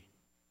victory.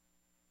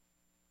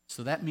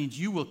 So that means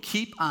you will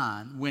keep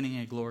on winning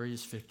a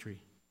glorious victory.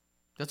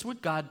 That's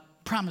what God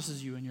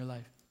promises you in your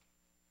life.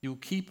 You'll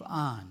keep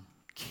on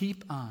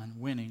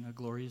winning a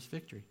glorious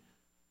victory.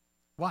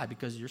 Why?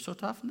 Because you're so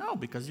tough? No,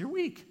 because you're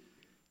weak.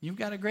 You've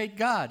got a great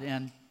God,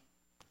 and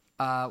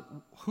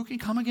who can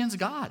come against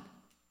God?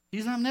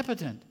 He's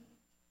omnipotent.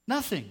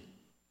 Nothing.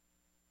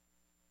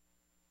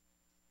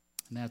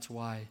 And that's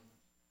why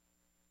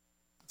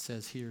it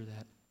says here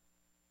that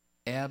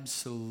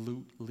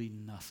absolutely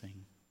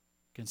nothing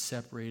can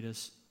separate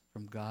us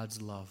from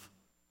God's love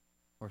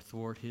or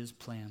thwart his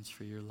plans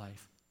for your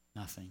life.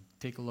 Nothing.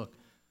 Take a look.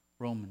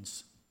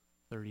 Romans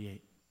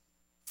 38.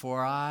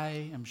 For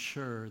I am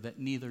sure that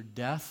neither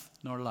death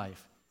nor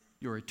life,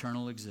 your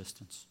eternal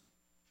existence,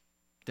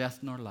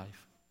 death nor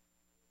life,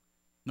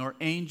 nor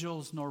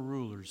angels nor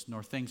rulers,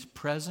 nor things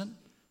present,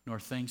 nor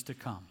things to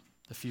come,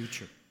 the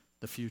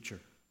future,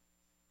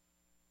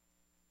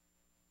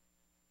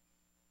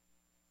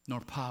 nor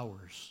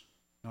powers,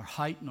 nor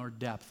height, nor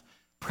depth,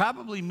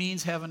 probably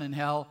means heaven and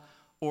hell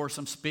or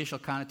some spatial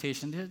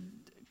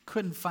connotation.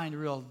 Couldn't find a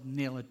real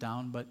nail it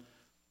down, but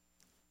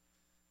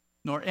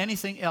nor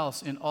anything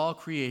else in all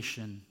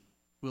creation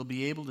will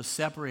be able to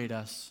separate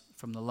us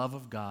from the love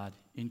of God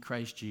in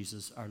Christ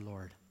Jesus our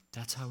Lord.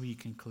 That's how he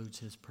concludes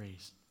his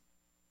praise.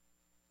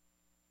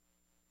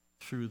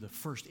 Through the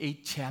first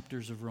 8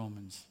 chapters of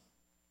Romans,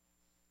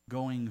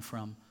 going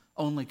from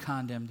only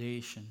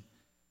condemnation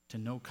to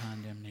no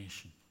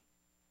condemnation.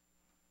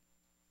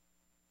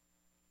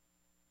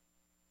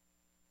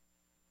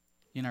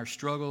 In our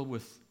struggle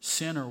with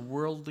sin or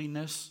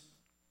worldliness,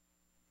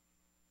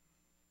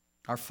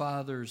 our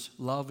Father's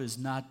love is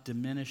not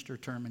diminished or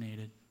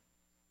terminated.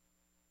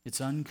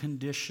 It's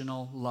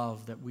unconditional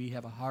love that we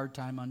have a hard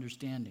time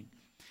understanding.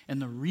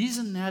 And the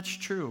reason that's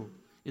true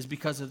is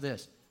because of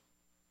this.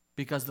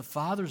 Because the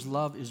Father's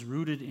love is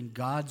rooted in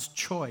God's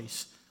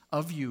choice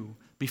of you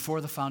before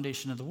the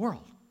foundation of the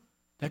world.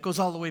 That goes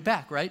all the way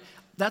back, right?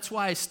 That's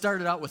why I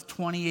started out with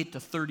 28 to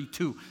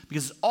 32,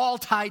 because it's all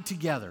tied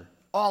together,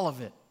 all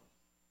of it.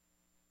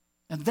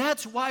 And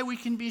that's why we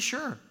can be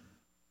sure.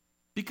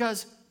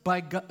 Because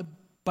by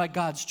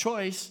God's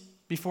choice,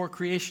 before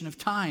creation of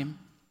time,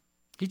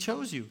 he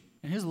chose you.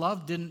 And his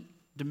love didn't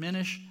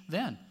diminish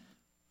then.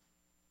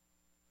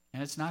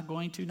 And it's not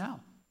going to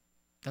now.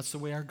 That's the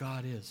way our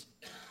God is.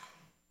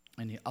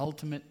 And the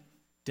ultimate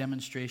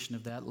demonstration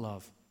of that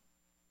love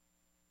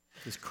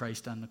is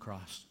Christ on the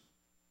cross.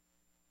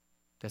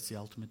 That's the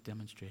ultimate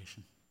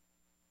demonstration.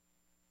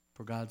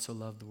 For God so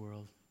loved the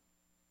world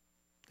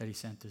that he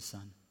sent his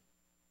Son.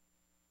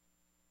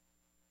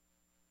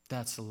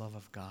 That's the love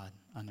of God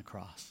on the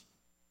cross.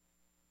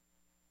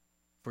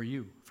 For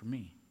you, for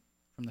me,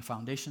 from the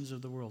foundations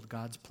of the world,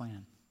 God's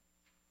plan.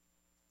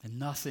 And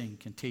nothing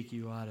can take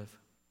you out of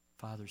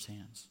Father's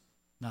hands.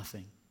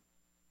 Nothing.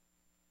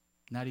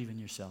 Not even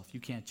yourself. You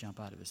can't jump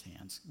out of his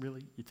hands.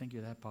 Really? You think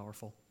you're that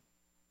powerful?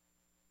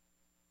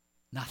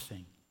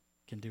 Nothing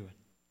can do it.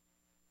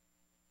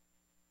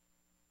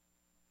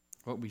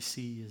 What we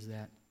see is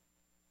that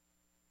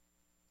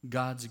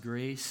God's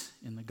grace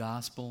in the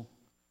gospel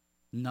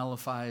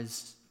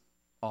nullifies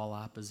all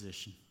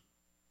opposition.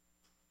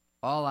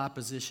 All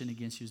opposition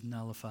against you is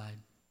nullified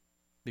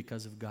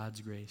because of God's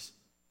grace.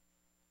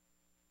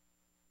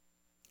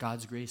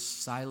 God's grace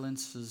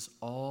silences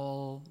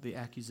all the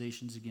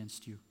accusations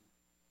against you.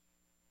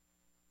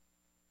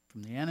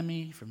 From the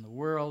enemy, from the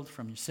world,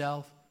 from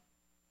yourself,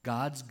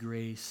 God's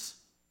grace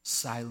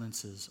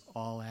silences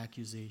all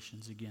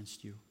accusations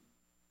against you.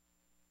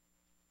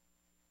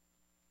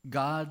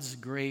 God's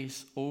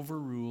grace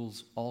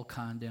overrules all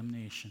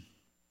condemnation.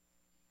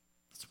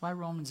 That's why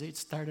Romans 8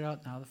 started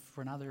out,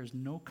 for now there is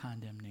no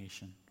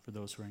condemnation for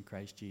those who are in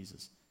Christ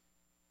Jesus.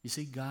 You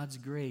see, God's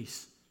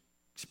grace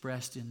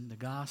expressed in the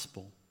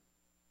gospel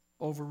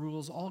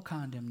overrules all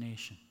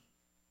condemnation.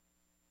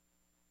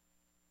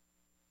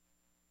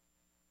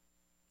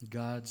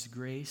 God's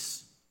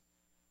grace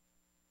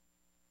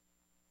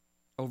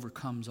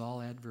overcomes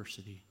all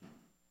adversity.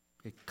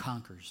 It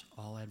conquers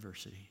all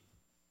adversity.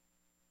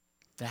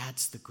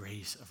 That's the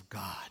grace of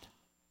God.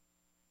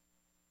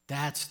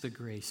 That's the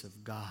grace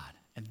of God.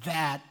 And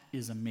that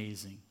is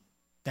amazing.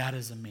 That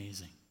is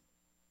amazing.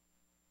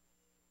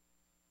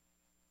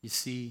 You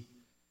see,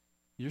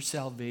 your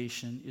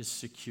salvation is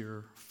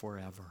secure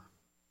forever.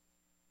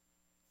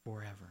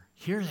 Forever.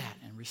 Hear that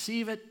and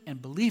receive it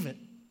and believe it.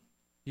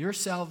 Your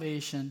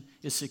salvation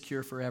is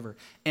secure forever.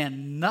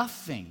 And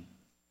nothing,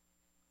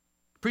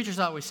 preachers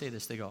always say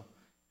this, they go,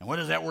 and what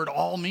does that word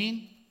all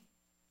mean?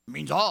 It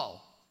means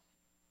all.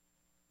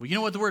 Well, you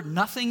know what the word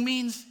nothing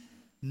means?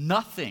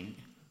 Nothing.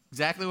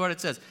 Exactly what it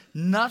says.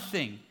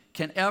 Nothing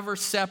can ever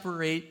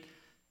separate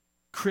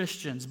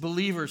Christians,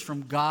 believers,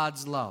 from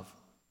God's love.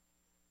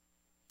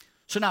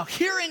 So now,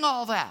 hearing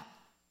all that,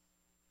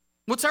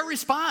 what's our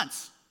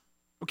response?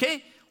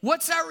 Okay?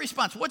 What's our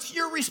response? What's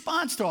your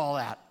response to all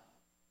that?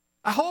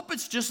 I hope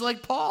it's just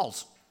like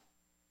Paul's.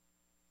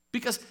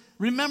 Because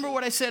remember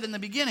what I said in the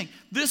beginning.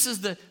 This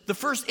is the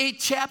first 8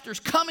 chapters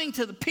coming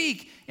to the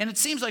peak, and it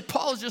seems like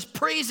Paul is just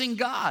praising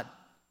God.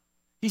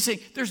 He's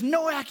saying, there's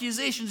no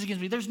accusations against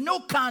me. There's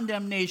no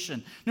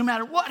condemnation. No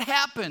matter what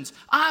happens,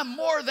 I'm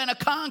more than a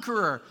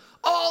conqueror.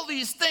 All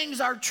these things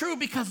are true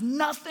because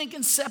nothing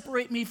can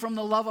separate me from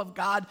the love of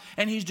God.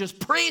 And he's just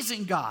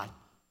praising God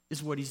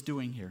is what he's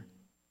doing here.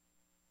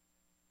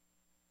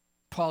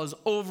 Paul is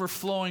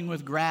overflowing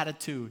with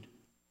gratitude.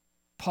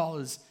 Paul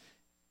is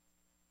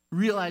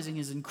realizing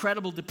his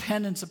incredible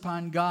dependence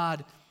upon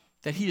God,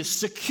 that he is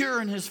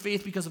secure in his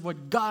faith because of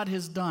what God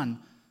has done,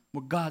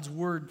 what God's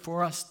word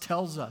for us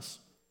tells us.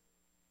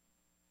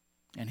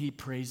 And he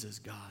praises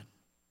God.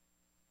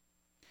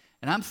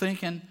 And I'm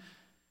thinking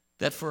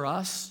that for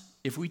us,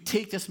 if we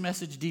take this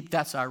message deep,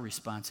 that's our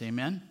response,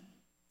 amen?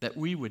 That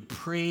we would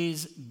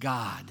praise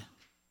God,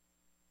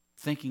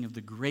 thinking of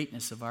the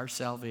greatness of our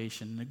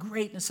salvation and the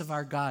greatness of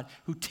our God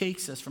who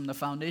takes us from the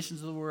foundations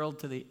of the world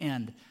to the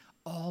end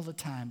all the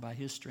time by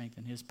his strength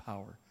and his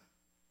power.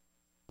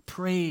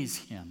 Praise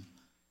him.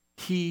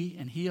 He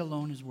and he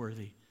alone is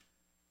worthy.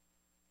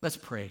 Let's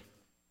pray.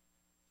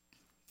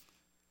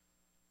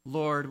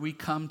 Lord, we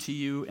come to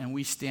you and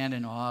we stand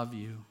in awe of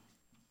you.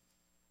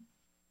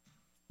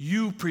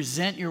 You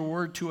present your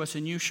word to us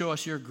and you show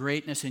us your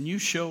greatness and you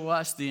show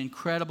us the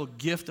incredible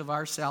gift of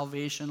our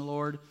salvation,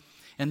 Lord,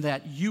 and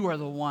that you are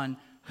the one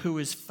who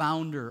is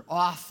founder,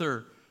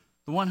 author,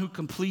 the one who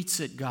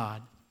completes it,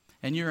 God.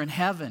 And you're in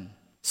heaven,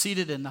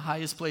 seated in the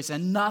highest place,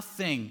 and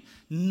nothing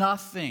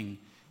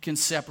can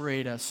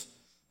separate us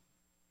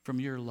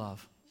from your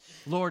love.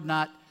 Lord,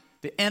 not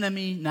the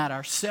enemy, not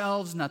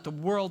ourselves, not the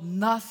world,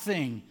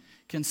 nothing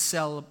can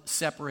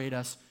separate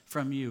us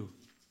from you.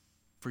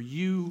 For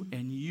you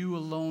and you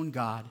alone,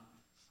 God,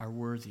 are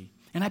worthy.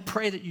 And I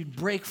pray that you'd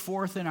break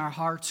forth in our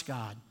hearts,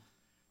 God,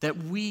 that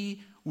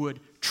we would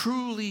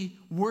truly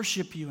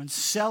worship you and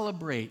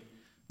celebrate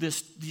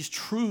these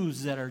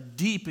truths that are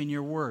deep in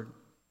your word.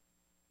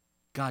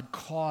 God,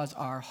 cause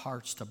our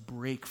hearts to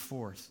break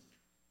forth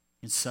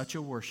in such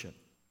a worship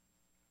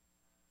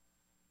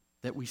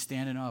that we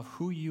stand in awe of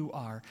who you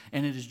are,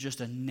 and it is just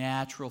a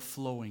natural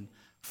flowing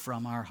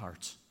from our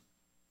hearts.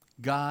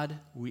 God,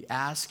 we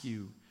ask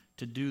you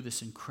to do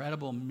this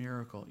incredible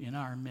miracle in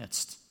our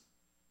midst.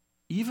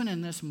 Even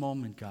in this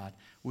moment, God,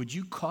 would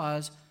you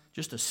cause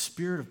just a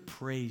spirit of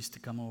praise to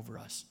come over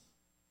us?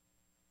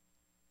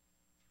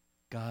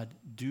 God,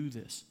 do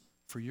this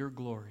for your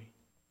glory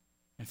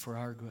and for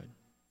our good.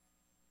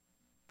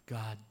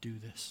 God, do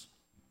this.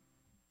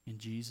 In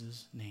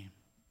Jesus' name,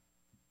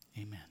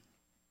 amen.